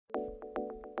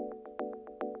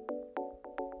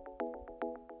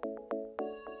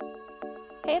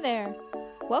Hey there!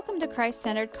 Welcome to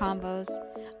Christ-Centered Convos.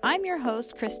 I'm your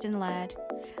host, Kristen Ladd.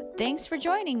 Thanks for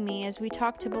joining me as we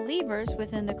talk to believers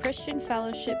within the Christian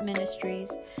Fellowship Ministries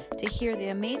to hear the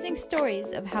amazing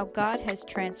stories of how God has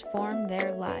transformed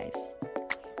their lives.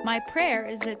 My prayer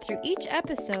is that through each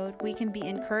episode we can be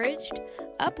encouraged,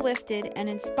 uplifted, and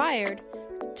inspired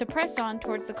to press on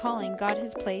towards the calling God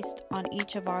has placed on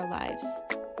each of our lives.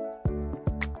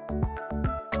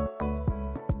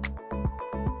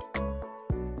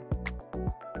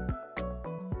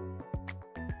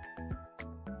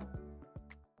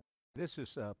 This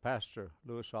is Pastor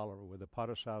Louis Oliver with the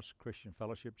Potter's House Christian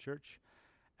Fellowship Church,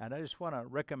 and I just want to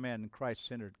recommend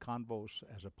Christ-Centered Convos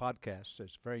as a podcast.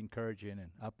 It's very encouraging and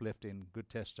uplifting, good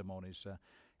testimonies,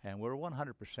 and we're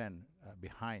 100%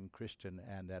 behind Kristen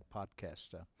and that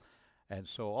podcast. And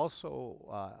so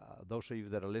also, those of you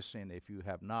that are listening, if you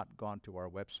have not gone to our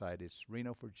website, it's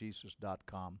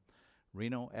renoforjesus.com,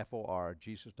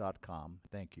 renoforjesus.com.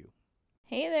 Thank you.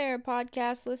 Hey there,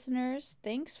 podcast listeners.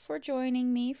 Thanks for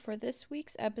joining me for this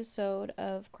week's episode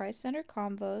of Christ-Centered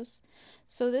Convos.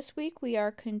 So this week we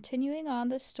are continuing on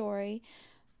the story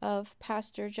of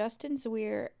Pastor Justin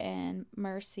Zwier and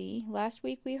Mercy. Last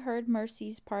week we heard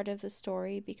Mercy's part of the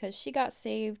story because she got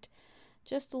saved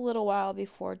just a little while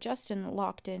before Justin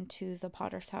locked into the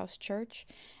Potter's House Church.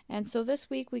 And so this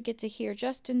week we get to hear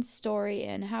Justin's story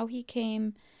and how he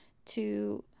came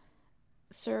to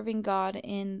serving God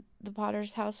in the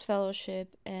Potter's House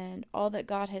Fellowship and all that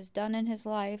God has done in his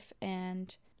life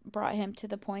and brought him to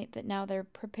the point that now they're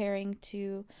preparing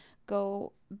to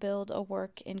go build a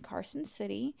work in Carson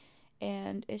City.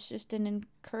 And it's just an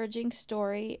encouraging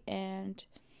story, and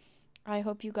I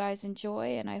hope you guys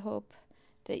enjoy, and I hope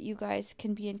that you guys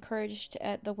can be encouraged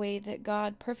at the way that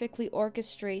God perfectly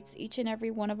orchestrates each and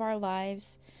every one of our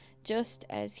lives just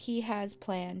as he has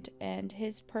planned, and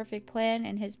his perfect plan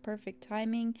and his perfect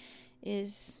timing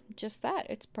is just that.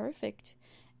 It's perfect,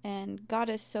 and God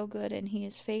is so good and he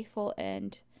is faithful,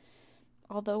 and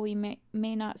although we may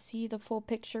not see the full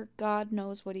picture, God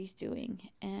knows what he's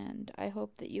doing, and I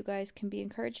hope that you guys can be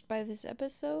encouraged by this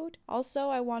episode. Also,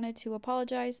 I wanted to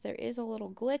apologize. There is a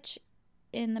little glitch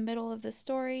in the middle of the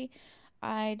story.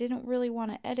 I didn't really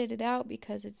want to edit it out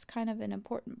because it's kind of an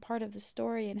important part of the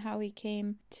story and how he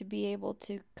came to be able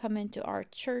to come into our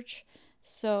church.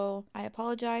 So I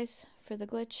apologize for the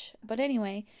glitch. But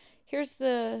anyway, here's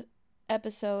the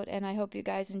episode, and I hope you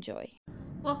guys enjoy.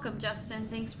 Welcome, Justin.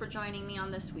 Thanks for joining me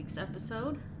on this week's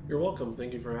episode. You're welcome.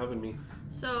 Thank you for having me.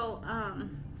 So,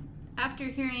 after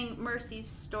hearing Mercy's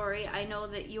story, I know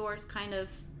that yours kind of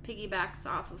piggybacks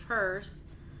off of hers.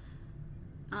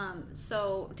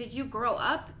 So did you grow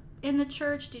up in the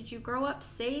church? Did you grow up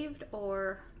saved,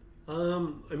 or?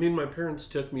 My parents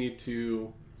took me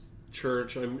to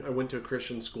church. I went to a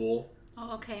Christian school.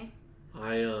 Oh, okay.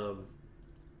 They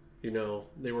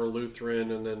were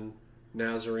Lutheran and then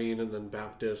Nazarene and then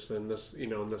Baptist and this,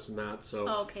 and this and that. So.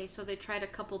 Oh, okay. So they tried a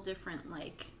couple different,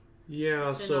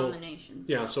 denominations.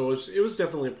 Yeah. So it was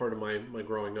definitely a part of my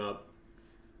growing up.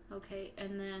 Okay.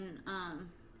 And then,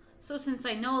 so since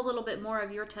I know a little bit more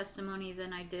of your testimony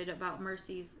than I did about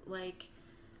Mercy's,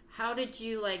 how did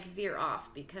you, veer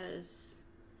off? Because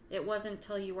it wasn't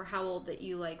until you were how old that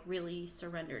you, really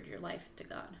surrendered your life to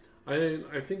God?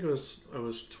 I think I was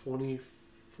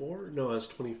 24? No, I was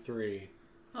 23.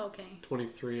 Okay.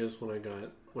 23 is when I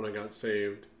got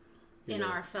saved. In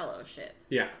our fellowship?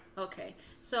 Yeah. Okay.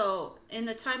 So, in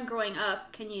the time growing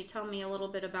up, can you tell me a little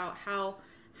bit about how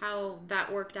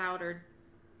that worked out, or,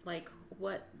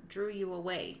 what drew you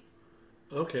away?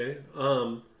 Okay.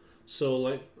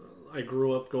 So I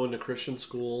grew up going to Christian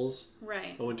schools.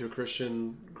 Right. I went to a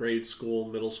Christian grade school,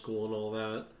 middle school, and all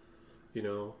that.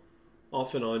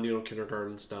 Off and on,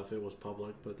 kindergarten stuff, it was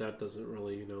public, but that doesn't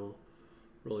really,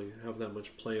 really have that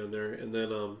much play on there. And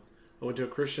then I went to a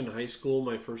Christian high school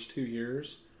my first 2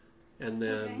 years, and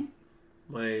then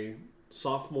my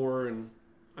sophomore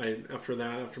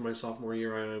after my sophomore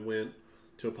year, I went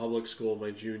to a public school my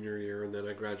junior year, and then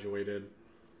I graduated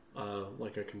a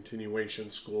continuation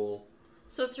school.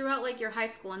 So throughout your high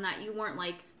school and that, you weren't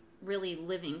really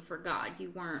living for God.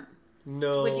 You weren't.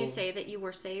 No. Would you say that you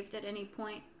were saved at any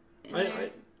point in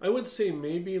there? I would say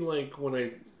maybe when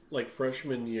I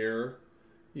freshman year,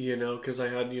 because I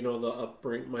had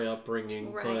my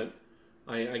upbringing, right. But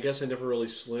I guess I never really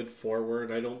slid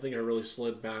forward. I don't think I really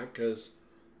slid back because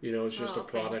it's just a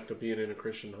product of being in a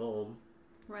Christian home.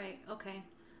 Right. Okay.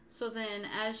 So then,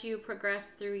 as you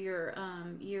progressed through your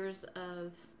years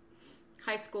of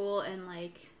high school and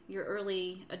your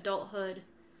early adulthood,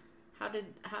 how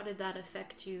did that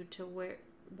affect you to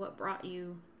what brought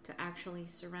you to to actually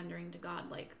surrendering to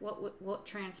God? Like, what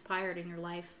transpired in your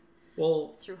life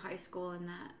Well, through high school and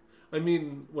that? I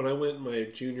mean, when I went my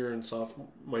junior and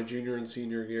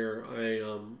senior year,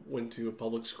 I went to a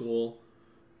public school,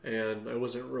 and I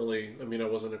wasn't really. I mean, I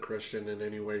wasn't a Christian in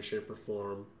any way, shape, or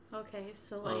form. Okay,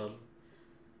 so like,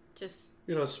 just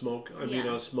I was smoking. I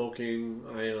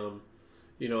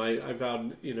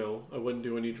vowed, I wouldn't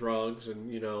do any drugs, and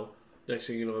next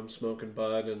thing you know, I'm smoking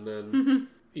bud, and then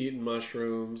eating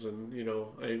mushrooms, and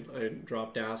I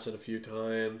dropped acid a few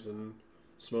times, and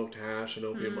smoked hash and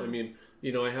opium. I mean,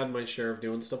 I had my share of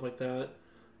doing stuff like that.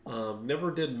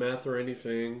 Never did meth or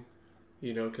anything,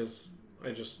 because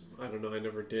I don't know, I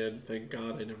never did. Thank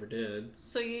God I never did.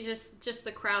 So you just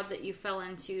the crowd that you fell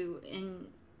into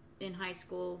in high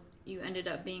school, you ended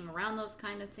up being around those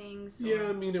kind of things? Or? Yeah,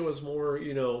 I mean, it was more,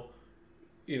 it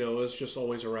was just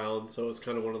always around. So it's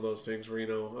kind of one of those things where,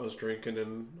 I was drinking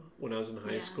and when I was in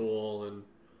high school and,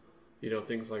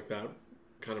 things like that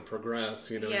kind of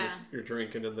progress, you're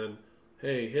drinking and then,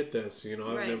 hey, hit this,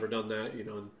 I've never done that,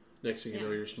 and next thing you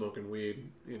know, you're smoking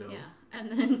weed, Yeah,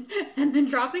 and then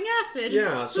dropping acid.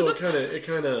 Yeah, so it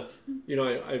kind of,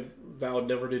 I vowed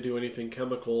never to do anything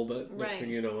chemical, but next thing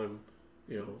you know, I'm,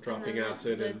 dropping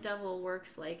acid. The devil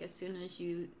works like as soon as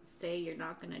you say you're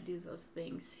not going to do those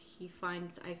things,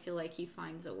 I feel like he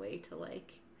finds a way to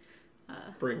like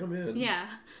bring them in. Yeah.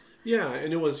 Yeah,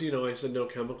 and it was, I said no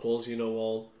chemicals, I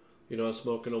was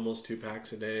smoking almost 2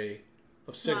 packs a day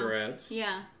of cigarettes. Wow.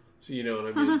 Yeah. So, and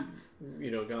I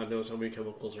mean, God knows how many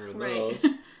chemicals are in those.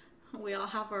 We all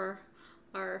have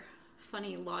our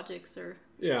funny logics or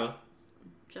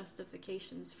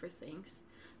justifications for things.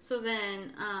 So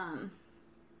then,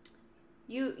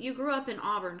 you grew up in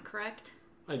Auburn, correct?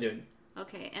 I did.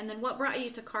 Okay, and then what brought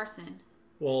you to Carson?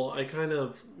 Well, I kind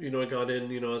of, I got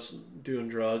in, I was doing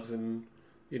drugs and,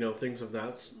 things of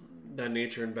that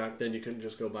nature. And back then you couldn't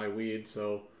just go buy weed.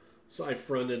 So I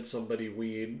fronted somebody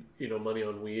weed, money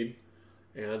on weed.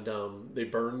 And they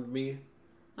burned me.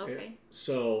 Okay.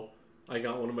 So I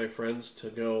got one of my friends to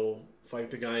go fight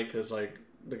the guy because, like,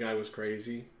 the guy was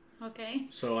crazy. Okay.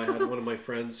 So I had one of my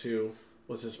friends who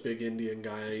was this big Indian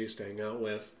guy I used to hang out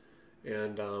with.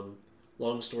 And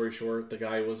long story short, the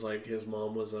guy was like, his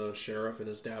mom was a sheriff and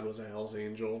his dad was a Hell's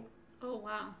Angel. Oh,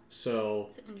 wow. So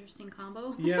it's an interesting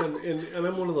combo. Yeah, and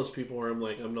I'm one of those people where I'm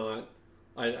like,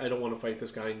 I don't want to fight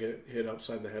this guy and get hit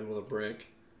upside the head with a brick.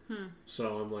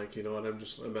 So I'm like, you know what,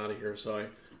 I'm out of here. So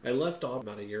I left off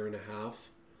about 1.5 years.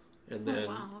 And then, oh,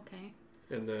 wow, okay.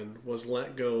 And then was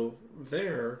let go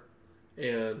there.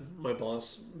 And my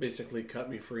boss basically cut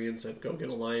me free and said, go get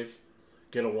a life,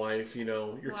 get a wife.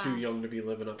 You're too young to be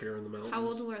living up here in the mountains. How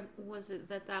old was it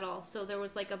that all? So there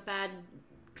was like a bad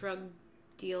drug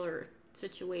dealer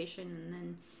situation, and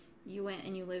then you went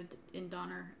and you lived in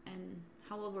Donner. And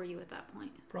how old were you at that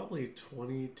point? Probably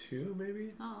 22,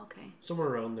 maybe. Oh, okay. Somewhere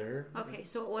around there. Okay,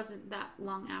 so it wasn't that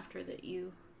long after that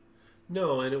you...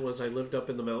 No, and I lived up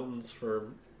in the mountains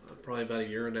for probably about 1.5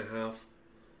 years.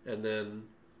 And then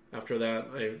after that,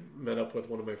 I met up with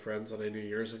one of my friends that I knew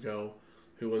years ago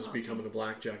who was becoming a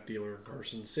blackjack dealer in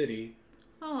Carson City.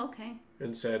 Oh, okay.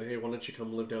 And said, hey, why don't you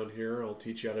come live down here? I'll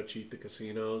teach you how to cheat the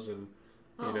casinos and,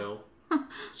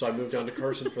 So I moved down to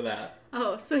Carson for that.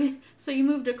 Oh, so you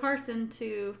moved to Carson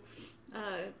to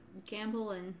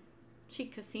gamble and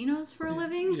cheat casinos for a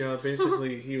living? Yeah,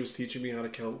 basically he was teaching me how to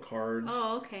count cards.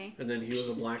 Oh, okay. And then he was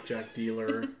a blackjack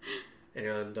dealer.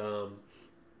 And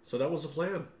so that was the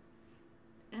plan.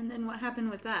 And then what happened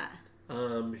with that?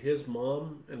 His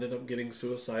mom ended up getting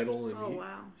suicidal, and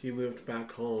he moved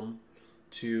back home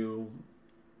to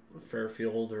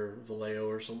Fairfield or Vallejo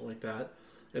or something like that.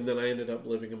 And then I ended up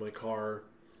living in my car.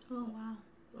 Oh,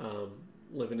 wow.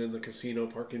 Living in the casino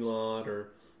parking lot,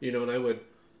 or, and I would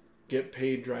get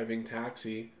paid driving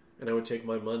taxi, and I would take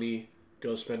my money,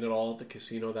 go spend it all at the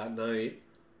casino that night.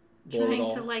 Trying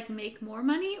to, like, make more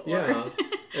money? Or? Yeah.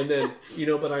 And then,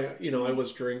 but I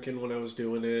was drinking when I was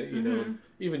doing it, and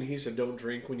even he said, don't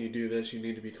drink when you do this, you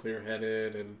need to be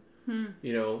clear-headed, and,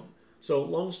 so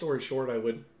long story short, I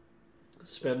would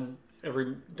spend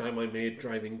every dime I made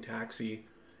driving taxi,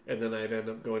 and then I'd end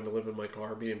up going to live in my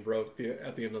car, being broke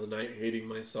at the end of the night, hating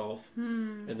myself,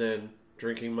 and then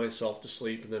drinking myself to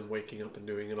sleep, and then waking up and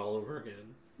doing it all over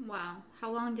again. Wow.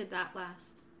 How long did that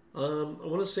last? I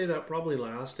want to say that probably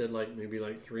lasted maybe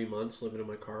 3 months living in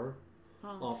my car,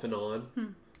 off and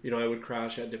on. I would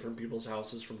crash at different people's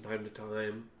houses from time to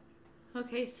time.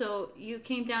 Okay, so you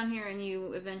came down here and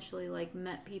you eventually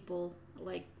met people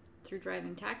through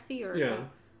driving taxi, or? Yeah.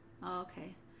 Oh,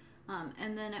 okay.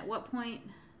 And then at what point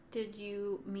did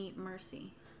you meet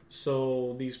Mercy?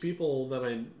 So these people that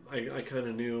I kind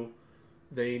of knew,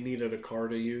 they needed a car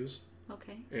to use.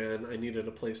 Okay. And I needed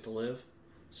a place to live.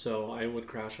 So I would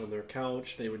crash on their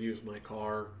couch. They would use my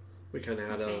car. We kind of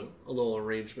had a little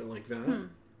arrangement like that.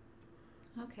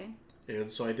 Okay. And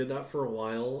so I did that for a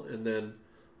while. And then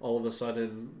all of a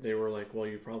sudden they were like, well,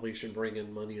 you probably should bring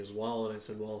in money as well. And I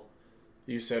said, well,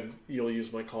 you said you'll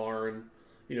use my car and,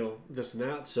 this and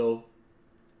that. So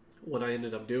what I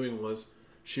ended up doing was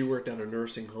she worked at a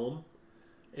nursing home.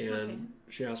 And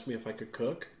she asked me if I could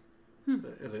cook. And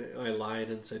I lied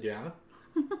and said, yeah.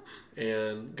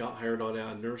 And got hired on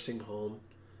at a nursing home.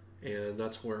 And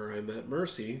that's where I met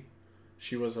Mercy.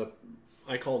 She was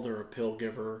I called her a pill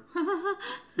giver.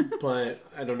 But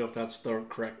I don't know if that's the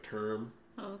correct term.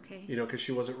 Oh, okay. Because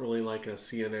she wasn't really like a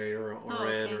CNA or an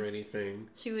RN or anything.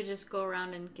 She would just go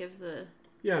around and give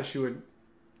Yeah, she would,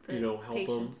 help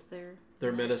them.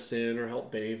 Their medicine or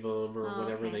help bathe them or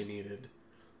whatever they needed.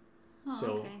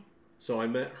 Oh, So I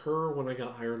met her when I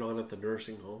got hired on at the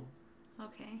nursing home.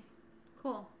 Okay,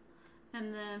 cool.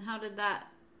 And then how did that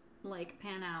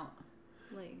pan out?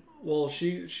 Well,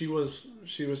 she was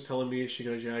telling me, she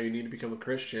goes, yeah, you need to become a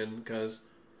Christian, because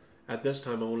at this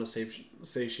time I want to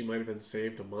say she might have been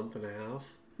saved a month and a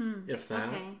half, if that.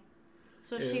 Okay.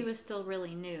 So she was still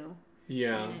really new.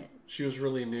 Yeah, she was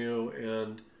really new,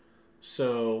 and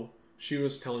so she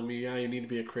was telling me, yeah, you need to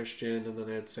be a Christian. And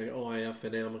then I'd say, oh, I F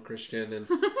and am a Christian. And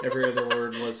every other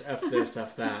word was F this,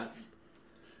 F that.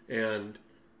 And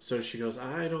so she goes,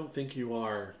 I don't think you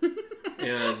are.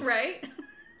 And right.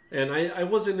 And I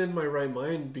wasn't in my right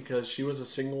mind, because she was a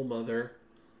single mother.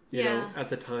 You know, at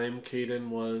the time, Caden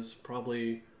was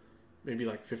probably maybe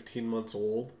 15 months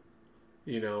old.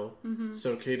 So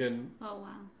Caden. Oh, wow.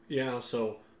 Yeah,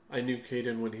 so I knew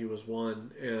Caden when he was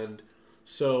 1. And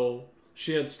so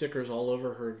she had stickers all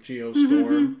over her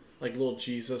Geostorm, like little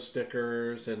Jesus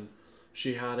stickers, and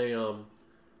she had a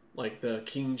the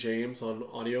King James on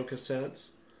audio cassettes.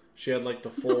 She had the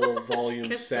full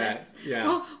volume set. Yeah.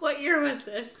 Oh, what year was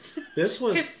this? This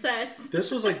was cassettes.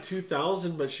 This was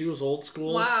 2000, but she was old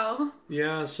school. Wow.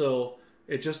 Yeah, so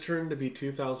it just turned to be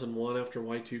 2001 after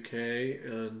Y2K,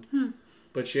 and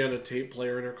but she had a tape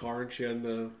player in her car, and she had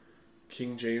the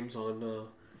King James on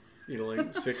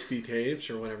 60 tapes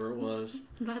or whatever it was.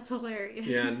 That's hilarious.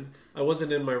 Yeah, and I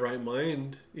wasn't in my right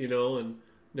mind, and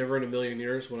never in a million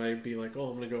years would I be like, oh,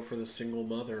 I'm going to go for the single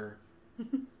mother.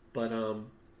 But,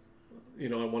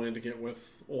 I wanted to get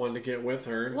with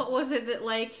her. What was it that,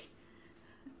 like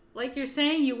you're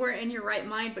saying you weren't in your right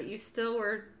mind, but you still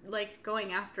were,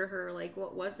 going after her?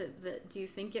 What was it do you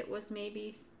think it was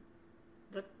maybe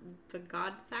the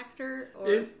God factor? Or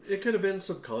It could have been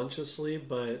subconsciously,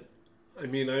 but I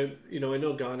mean, I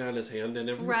know God had his hand in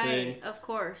everything. Right, of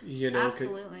course.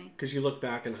 Absolutely. Because you look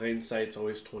back in hindsight, it's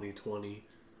always 20/20.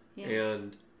 Yeah.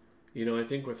 And, I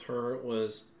think with her it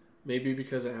was maybe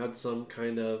because it had some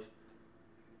kind of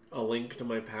a link to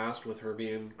my past with her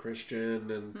being Christian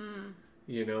and,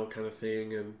 kind of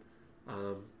thing. And,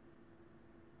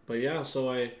 but yeah, so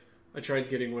I tried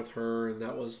getting with her, and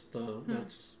that was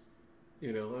that's,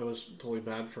 I was totally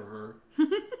bad for her.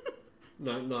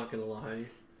 Not going to lie.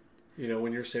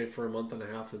 When you're saved for a month and a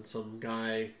half and some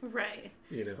guy, right?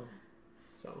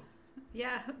 So.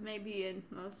 Yeah, maybe in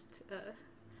most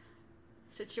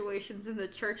situations in the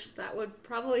church that would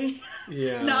probably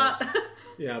not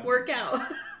work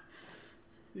out.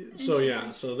 So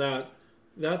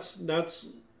that's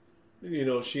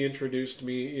she introduced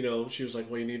me. She was like,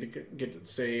 well, you need to get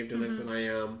saved, and I said I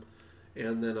am,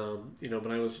 and then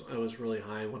but I was really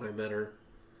high when I met her,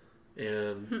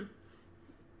 and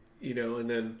and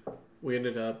then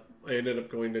I ended up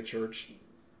going to church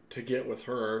to get with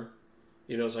her,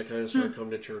 so I kind of started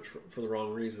coming to church for the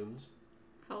wrong reasons.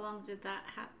 How long did that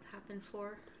happen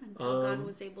for until God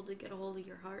was able to get a hold of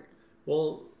your heart?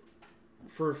 Well,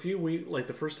 for a few weeks,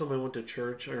 the first time I went to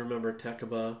church, I remember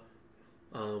Tekaba,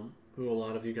 who a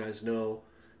lot of you guys know,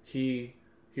 he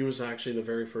was actually the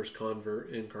very first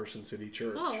convert in Carson City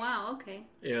Church. Oh, wow, okay.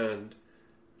 And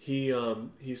he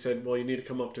said, well, you need to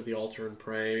come up to the altar and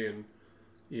pray and,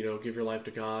 give your life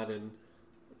to God. And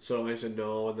so I said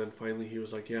no, and then finally he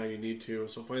was like, yeah, you need to.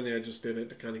 So finally I just did it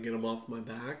to kind of get him off my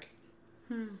back.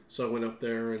 So I went up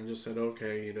there and just said,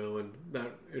 okay, and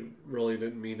that, it really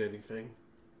didn't mean anything.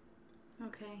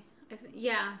 Okay.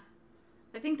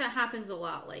 I think that happens a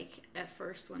lot, at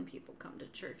first when people come to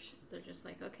church, they're just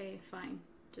like, okay, fine,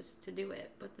 just to do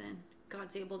it. But then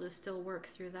God's able to still work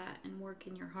through that and work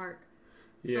in your heart.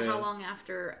 So how long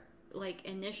after,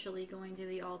 initially going to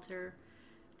the altar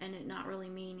and it not really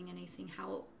meaning anything,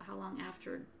 how long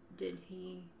after did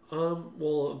he...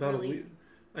 Well, about a week.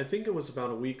 I think it was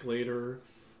about a week later.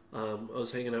 I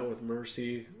was hanging out with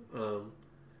Mercy,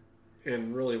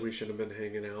 and really we should have been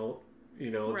hanging out,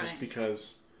 just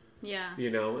because, Yeah.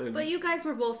 And, but you guys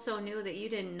were both so new that you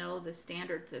didn't know the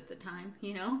standards at the time,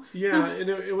 Yeah, and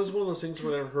it was one of those things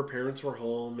where her parents were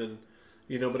home, and,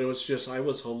 but it was just, I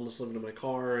was homeless living in my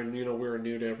car, and, we were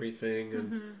new to everything,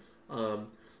 and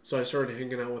so I started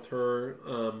hanging out with her,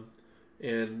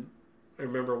 and I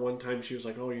remember one time she was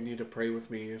like, oh, you need to pray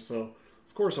with me, so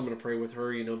of course I'm going to pray with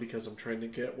her, because I'm trying to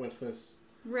get with this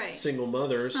single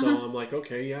mother, so I'm like,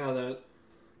 okay, yeah,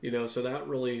 that, so that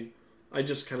really, I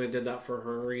just kind of did that for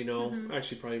her,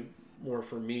 actually probably more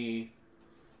for me,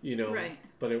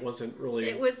 but it wasn't really...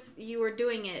 It was, you were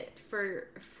doing it for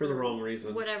the wrong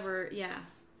reasons. Whatever,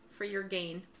 for your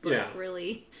gain, but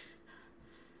really,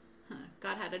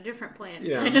 God had a different plan.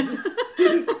 Yeah.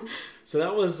 So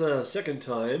that was the second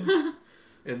time,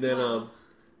 and then,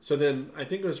 so then I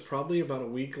think it was probably about a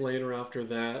week later after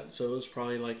that, so it was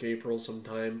probably like April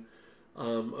sometime, I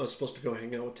was supposed to go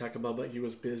hang out with Tekaba, but he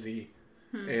was busy.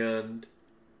 And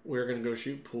we were going to go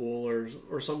shoot pool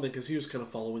or something because he was kind of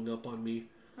following up on me.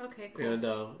 Okay, cool.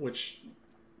 And which,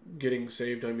 getting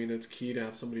saved, I mean, it's key to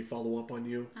have somebody follow up on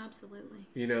you. Absolutely.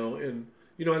 And,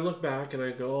 I look back and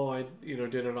I go, I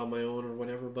did it on my own or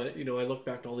whatever. But, I look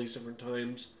back to all these different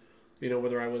times,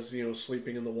 whether I was,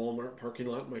 sleeping in the Walmart parking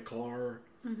lot in my car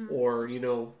or,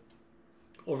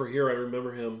 over here I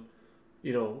remember him,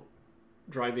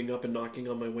 driving up and knocking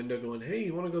on my window going, hey,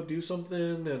 you want to go do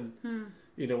something? And,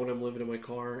 when I'm living in my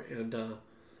car. And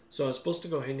so I was supposed to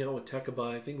go hang out with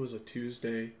Tekaba, I think it was a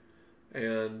Tuesday.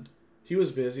 And he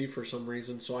was busy for some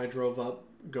reason. So I drove up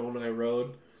Gonai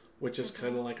Road, which is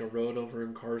kind of like a road over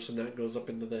in Carson that goes up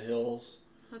into the hills.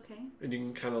 Okay. And you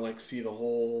can kind of like see the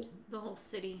whole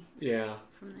city. Yeah.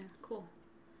 From there. Cool.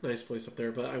 Nice place up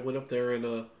there. But I went up there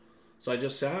and so I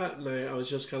just sat and I was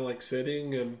just kind of like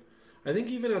sitting, and I think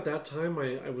even at that time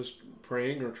I was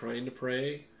praying or trying to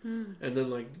pray. And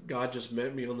then like God just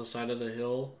met me on the side of the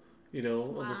hill,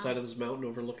 on the side of this mountain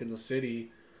overlooking the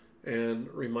city, and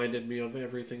reminded me of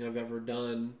everything I've ever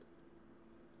done,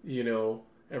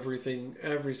 every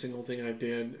single thing I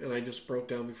did. And I just broke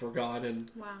down before God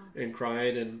and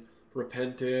cried and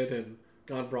repented, and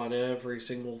God brought every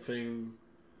single thing,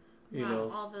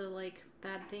 all the like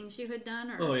bad things you had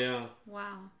done. Or... Oh yeah.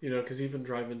 Wow. Because even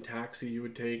driving taxi, you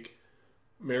would take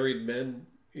married men,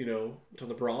 to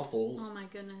the brothels. Oh my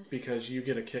goodness. Because you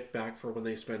get a kickback for when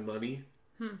they spend money.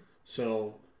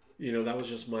 So, that was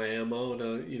just my MO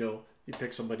to, you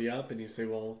pick somebody up and you say,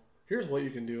 well, here's what you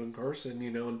can do in Carson,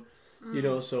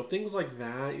 and, so things like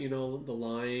that, the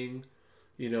lying,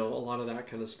 a lot of that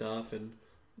kind of stuff. And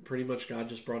pretty much God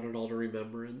just brought it all to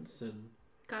remembrance. And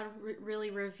God really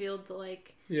revealed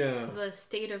the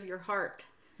state of your heart.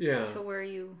 Yeah. To where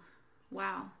you,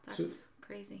 wow, that's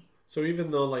crazy. So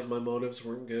even though like my motives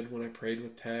weren't good when I prayed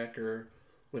with Tech or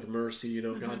with Mercy,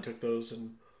 God took those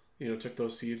and, took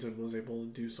those seeds and was able to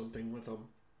do something with them.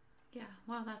 Yeah.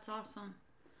 Wow. That's awesome.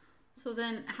 So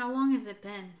then how long has it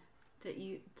been that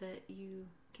you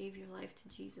gave your life to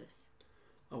Jesus?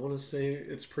 I want to say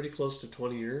it's pretty close to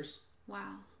 20 years.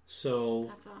 Wow. So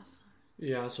that's awesome.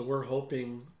 Yeah. So we're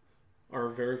hoping our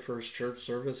very first church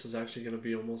service is actually going to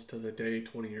be almost to the day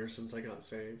 20 years since I got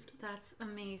saved. That's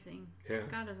amazing. Yeah.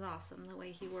 God is awesome the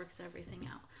way he works everything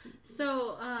out.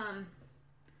 So,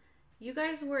 you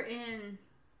guys were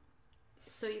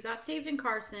so you got saved in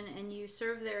Carson and you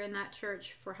served there in that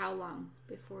church for how long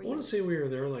before you... I want to say we were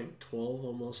there like 12,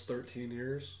 almost 13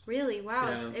 years. Really? Wow.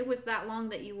 Yeah. It was that long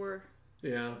that you were...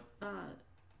 Yeah.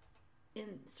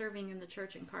 Serving in the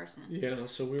church in Carson. Yeah,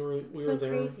 so we were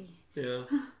there. Crazy. Yeah.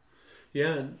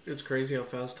 Yeah, and it's crazy how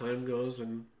fast time goes,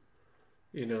 and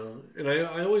and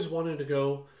I always wanted to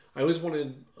go. I always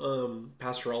wanted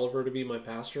Pastor Oliver to be my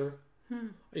pastor.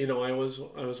 I was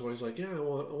always like, yeah, I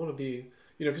want to be,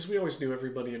 because we always knew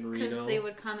everybody in Reno. Because they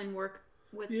would come and work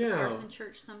with the Carson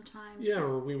Church sometimes. Yeah,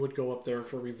 or we would go up there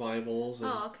for revivals.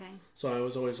 And okay. So I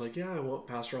was always like, yeah, I want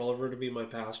Pastor Oliver to be my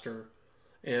pastor,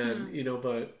 and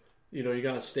but you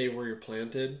got to stay where you're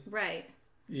planted. Right.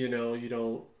 You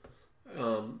don't.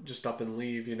 Just up and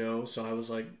leave, so I was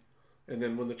like, and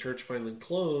then when the church finally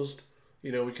closed,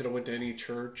 we could have went to any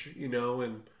church,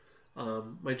 and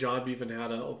my job even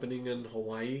had an opening in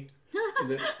Hawaii.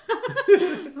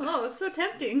 Oh, it's so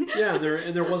tempting. Yeah,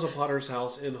 there was a Potter's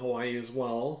House in Hawaii as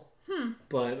well,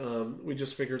 but we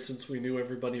just figured since we knew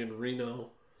everybody in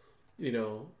Reno,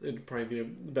 it'd probably be the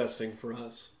best thing for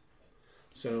us.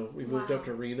 So we moved up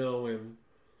to Reno, and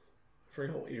I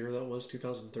forgot what year that was,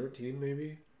 2013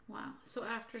 maybe. Wow. So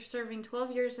after serving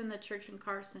 12 years in the church in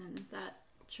Carson, that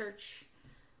church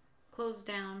closed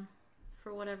down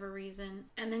for whatever reason.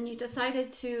 And then you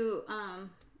decided to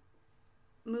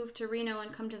move to Reno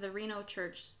and come to the Reno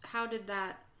church, how did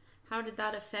that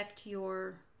affect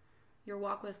your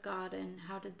walk with God, and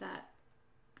how did that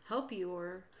help you?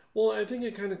 Or Well, I think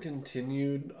it kind of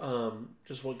continued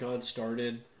just what God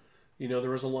started. There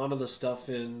was a lot of the stuff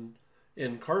in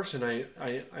Carson.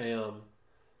 I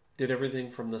did everything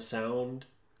from the sound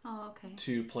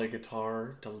to play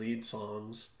guitar to lead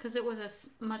songs. Because it was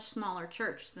a much smaller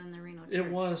church than the Reno church.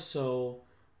 It was, so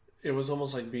it was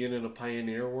almost like being in a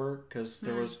pioneer work, because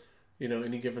there was,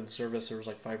 any given service, there was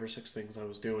like 5 or 6 things I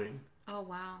was doing. Oh,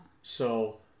 wow.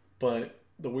 So, but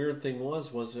the weird thing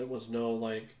was it was no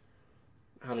like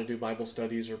how to do Bible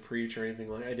studies or preach or anything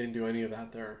like. I didn't do any of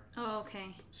that there. Oh,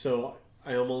 okay. So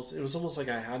it was almost like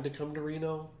I had to come to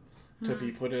Reno to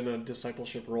be put in a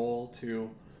discipleship role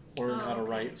to learn how to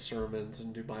write sermons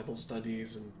and do Bible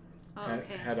studies and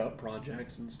head up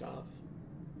projects and stuff.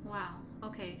 Wow.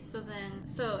 Okay.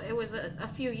 So it was a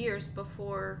few years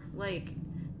before, like,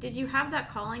 did you have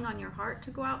that calling on your heart to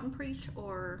go out and preach,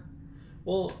 or?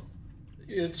 Well,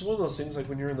 it's one of those things, like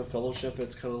when you're in the fellowship,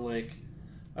 it's kind of like,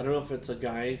 I don't know if it's a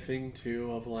guy thing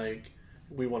too, of like,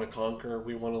 we want to conquer,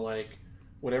 we want to, like,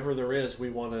 whatever there is, we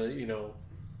want to,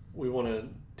 we want to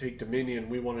take dominion,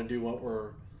 we want to do what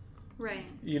we're, right.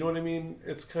 You know what I mean?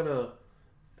 It's kind of,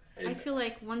 I feel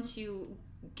like once you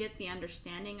get the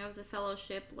understanding of the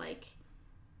fellowship, like,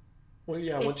 well,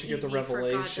 yeah, once you get the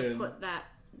revelation, for God to put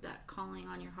that calling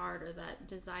on your heart, or that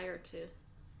desire to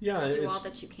do all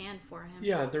that you can for Him.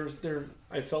 Yeah,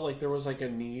 I felt like there was like a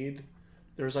need.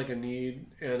 There was like a need,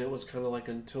 and it was kind of like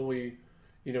until we,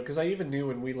 because I even knew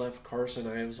when we left Carson,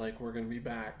 I was like, we're going to be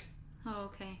back.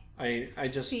 Oh, okay. I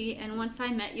just... See, and once I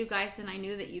met you guys and I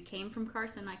knew that you came from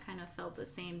Carson, I kind of felt the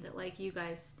same, that like you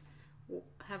guys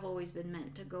have always been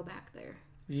meant to go back there.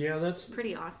 Yeah, that's...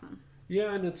 pretty awesome.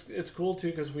 Yeah, and it's cool too,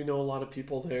 because we know a lot of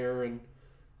people there, and,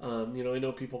 I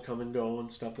know people come and go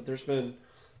and stuff, but there's been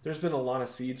a lot of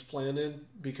seeds planted,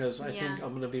 because I think I'm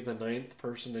going to be the 9th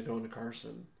person to go into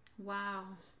Carson. Wow.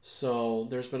 So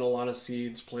there's been a lot of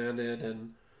seeds planted,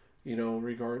 and,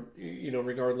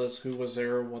 regardless who was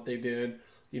there, what they did,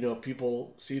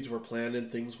 seeds were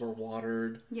planted, things were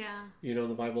watered. Yeah. The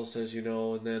Bible says,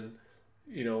 and then,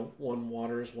 one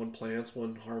waters, one plants,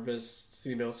 one harvests,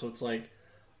 so it's like,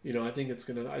 I think it's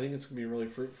gonna be really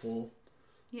fruitful.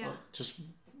 Yeah. Just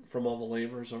from all the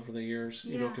labors over the years,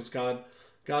 because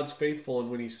God's faithful, and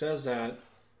when He says that,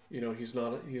 He's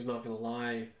not gonna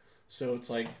lie. So it's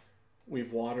like,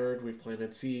 we've watered, we've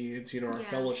planted seeds, our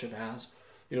fellowship has,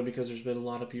 because there's been a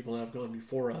lot of people that have gone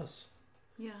before us.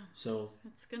 Yeah. So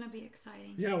it's gonna be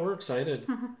exciting. Yeah, we're excited.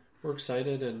 We're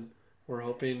excited, and we're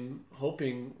hoping,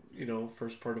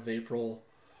 first part of April.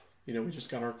 We just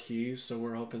got our keys, so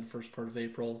we're hoping first part of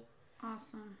April.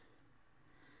 Awesome.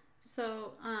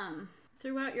 So,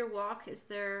 throughout your walk, is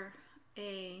there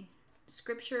a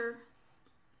scripture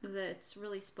that's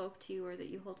really spoke to you, or that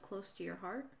you hold close to your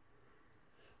heart?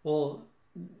 Well,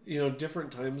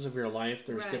 different times of your life,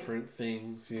 there's different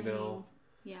things,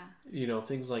 Yeah.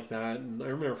 Things like that. And I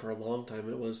remember for a long time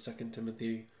it was 2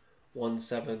 Timothy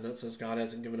 1:7 that says God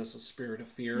hasn't given us a spirit of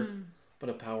fear, but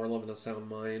of power, love, and a sound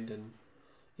mind. And,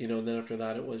 and then after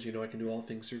that it was, I can do all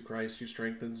things through Christ who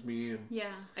strengthens me. And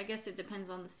yeah, I guess it depends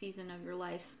on the season of your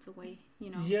life, the way,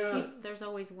 Yeah. There's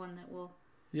always one that will.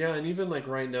 Yeah, and even like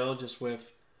right now, just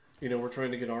with, we're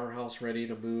trying to get our house ready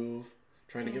to move,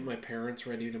 trying to get my parents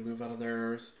ready to move out of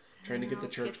theirs, trying to get the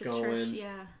church going,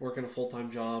 working a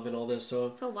full-time job and all this. So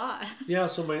it's a lot. Yeah,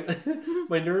 so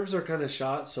my nerves are kind of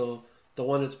shot. So the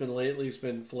one that's been lately has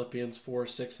been Philippians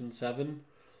 4:6 and 7.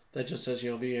 That just says,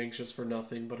 be anxious for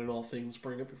nothing, but in all things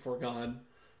bring it before God,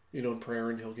 in prayer,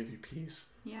 and He'll give you peace.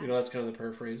 Yeah. That's kind of the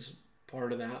paraphrase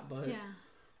part of that. But,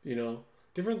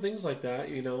 different things like that,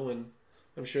 and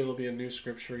I'm sure there'll be a new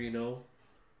scripture,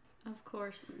 Of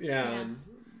course. Yeah.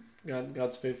 And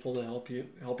God's faithful to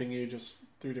helping you just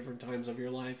through different times of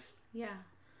your life. Yeah.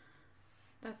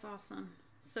 That's awesome.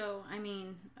 So,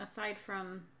 aside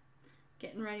from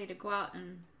getting ready to go out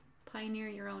and pioneer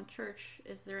your own church,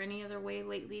 is there any other way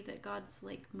lately that God's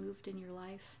like moved in your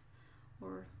life,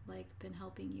 or like been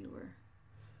helping you, or?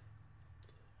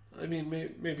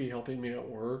 Maybe helping me at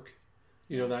work,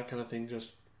 that kind of thing,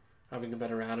 just having a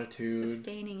better attitude.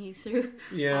 Sustaining you through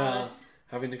all this.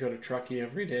 Having to go to Truckee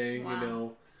every day,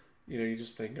 Wow. You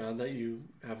just thank God that you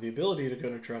have the ability to go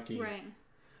to Truckee. Right.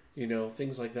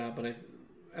 Things like that. But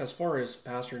as far as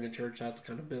pastoring a church, that's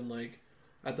kind of been like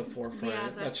at the forefront. Yeah,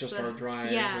 that's just our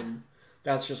drive. Yeah. And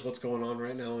that's just what's going on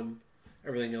right now. And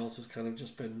everything else has kind of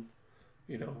just been,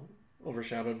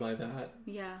 overshadowed by that.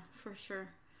 Yeah, for sure.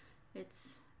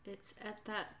 It's at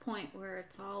that point where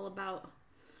it's all about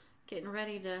getting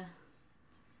ready to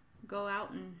go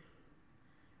out and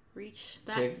reach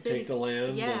that city. Take the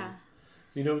land. Yeah. And,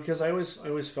 you know, because I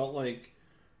always felt like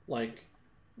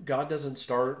God doesn't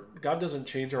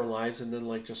change our lives and then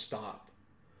like just stop.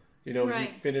 You know, right.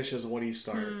 He finishes what He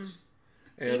starts.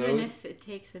 And even if it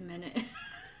takes a minute.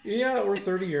 Yeah, or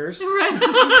 30 years.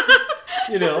 Right.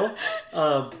 You know,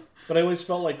 but I always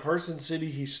felt like Carson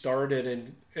City He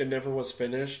started and never was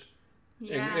finished.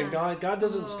 Yeah. And God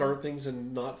doesn't start things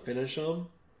and not finish them.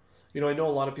 You know, I know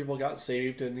a lot of people got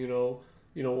saved, and you know,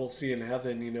 we'll see in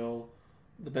heaven, you know,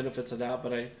 the benefits of that.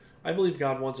 But I believe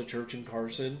God wants a church in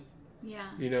Carson. Yeah.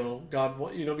 You know,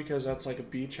 God, you know, because that's like a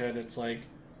beachhead. It's like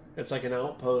an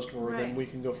outpost where then we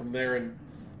can go from there and,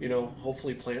 you know,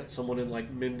 hopefully plant someone in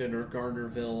like Minden or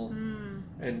Gardnerville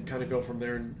and kind of go from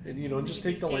there and you know, just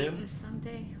take the Dayton land.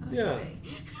 Someday. Okay. Yeah.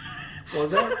 What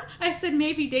was that? I said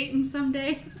maybe Dayton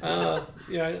someday. Yeah.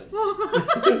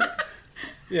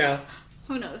 Yeah.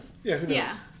 Who knows? Yeah, who knows?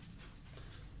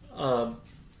 Yeah.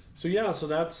 So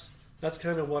that's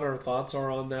kind of what our thoughts are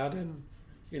on that, and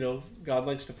you know, God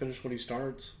likes to finish what He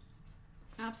starts.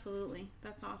 Absolutely.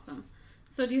 That's awesome.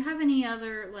 So do you have any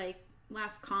other like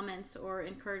last comments or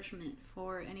encouragement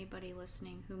for anybody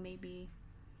listening who maybe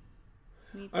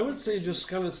needs I would say just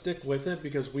kind of stick with it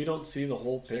because we don't see the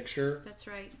whole picture. That's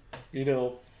right. You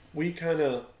know, we kind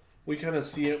of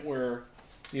see it where,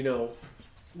 you know,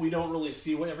 we don't really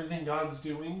see what everything God's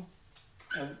doing,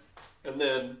 and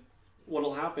then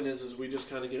what'll happen is we just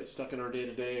kind of get stuck in our day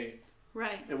to day,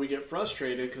 right? And we get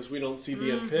frustrated because we don't see the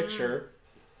end picture.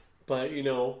 But you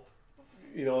know,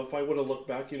 if I would have looked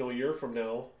back, you know, a year from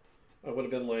now, I would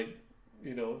have been like,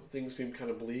 you know, things seem kind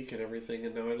of bleak and everything,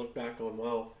 and now I look back on,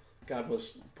 wow, God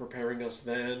was preparing us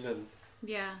then, and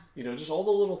yeah, you know, just all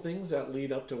the little things that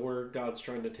lead up to where God's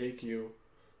trying to take you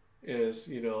is,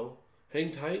 you know,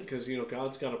 hang tight because, you know,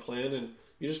 God's got a plan and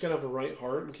you just got to have a right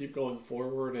heart and keep going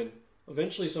forward. And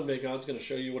eventually someday God's going to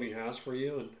show you what He has for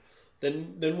you. And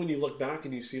then when you look back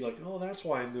and you see like, oh, that's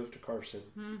why I moved to Carson.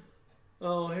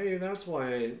 Oh, hey, that's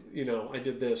why, you know, I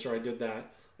did this or I did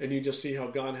that. And you just see how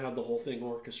God had the whole thing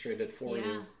orchestrated for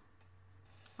you.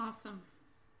 Awesome.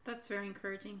 That's very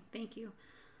encouraging. Thank you.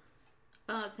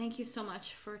 Thank you so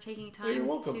much for taking time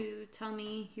to tell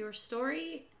me your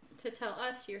story, to tell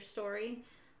us your story.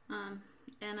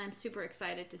 And I'm super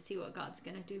excited to see what God's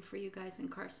going to do for you guys in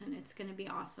Carson. It's going to be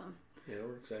awesome. Yeah,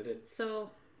 we're excited.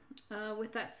 So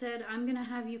with that said, I'm going to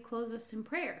have you close us in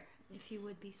prayer, if you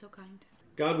would be so kind.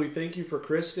 God, we thank you for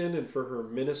Kristen and for her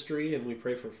ministry, and we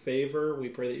pray for favor. We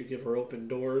pray that you give her open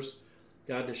doors,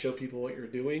 God, to show people what you're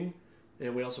doing.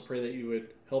 And we also pray that you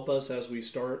would help us as we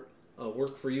start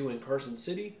work for you in Carson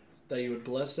City, that you would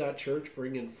bless that church,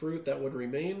 bring in fruit that would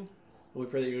remain. And we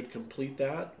pray that you would complete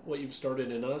that, what you've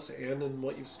started in us and in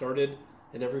what you've started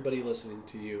in everybody listening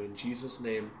to you. In Jesus'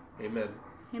 name, amen.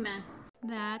 Amen.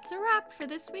 That's a wrap for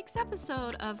this week's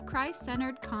episode of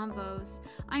Christ-Centered Convos.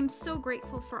 I'm so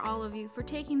grateful for all of you for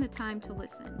taking the time to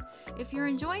listen. If you're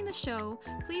enjoying the show,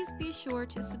 please be sure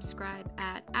to subscribe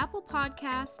at Apple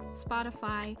Podcasts,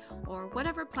 Spotify, or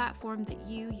whatever platform that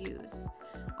you use.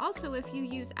 Also, if you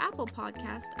use Apple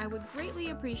Podcast, I would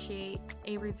greatly appreciate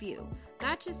a review.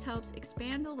 That just helps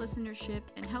expand the listenership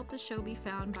and help the show be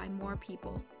found by more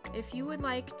people. If you would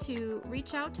like to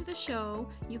reach out to the show,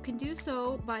 you can do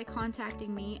so by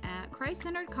contacting me at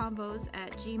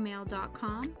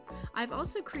christcenteredconvos@gmail.com. I've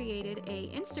also created an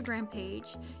Instagram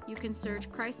page. You can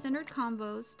search Christ-Centered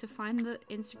Convos to find the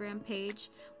Instagram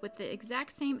page with the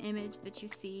exact same image that you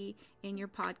see in your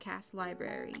podcast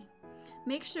library.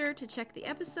 Make sure to check the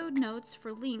episode notes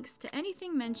for links to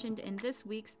anything mentioned in this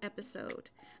week's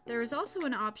episode. There is also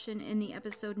an option in the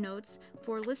episode notes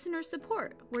for listener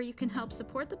support, where you can help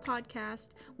support the podcast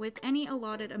with any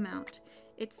allotted amount.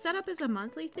 It's set up as a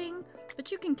monthly thing,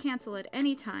 but you can cancel at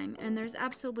any time, and there's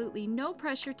absolutely no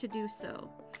pressure to do so.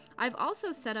 I've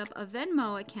also set up a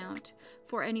Venmo account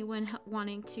for anyone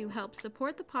wanting to help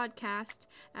support the podcast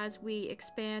as we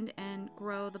expand and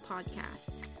grow the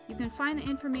podcast. You can find the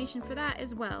information for that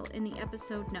as well in the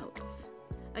episode notes.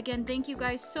 Again, thank you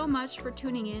guys so much for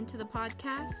tuning in to the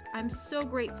podcast. I'm so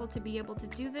grateful to be able to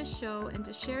do this show and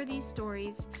to share these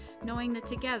stories, knowing that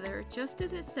together, just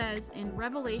as it says in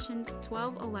Revelations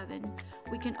 12:11,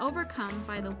 we can overcome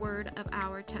by the word of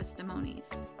our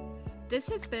testimonies. This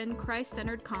has been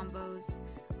Christ-Centered Convos.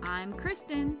 I'm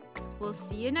Kristen. We'll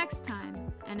see you next time.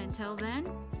 And until then,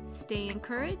 stay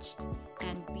encouraged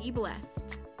and be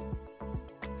blessed.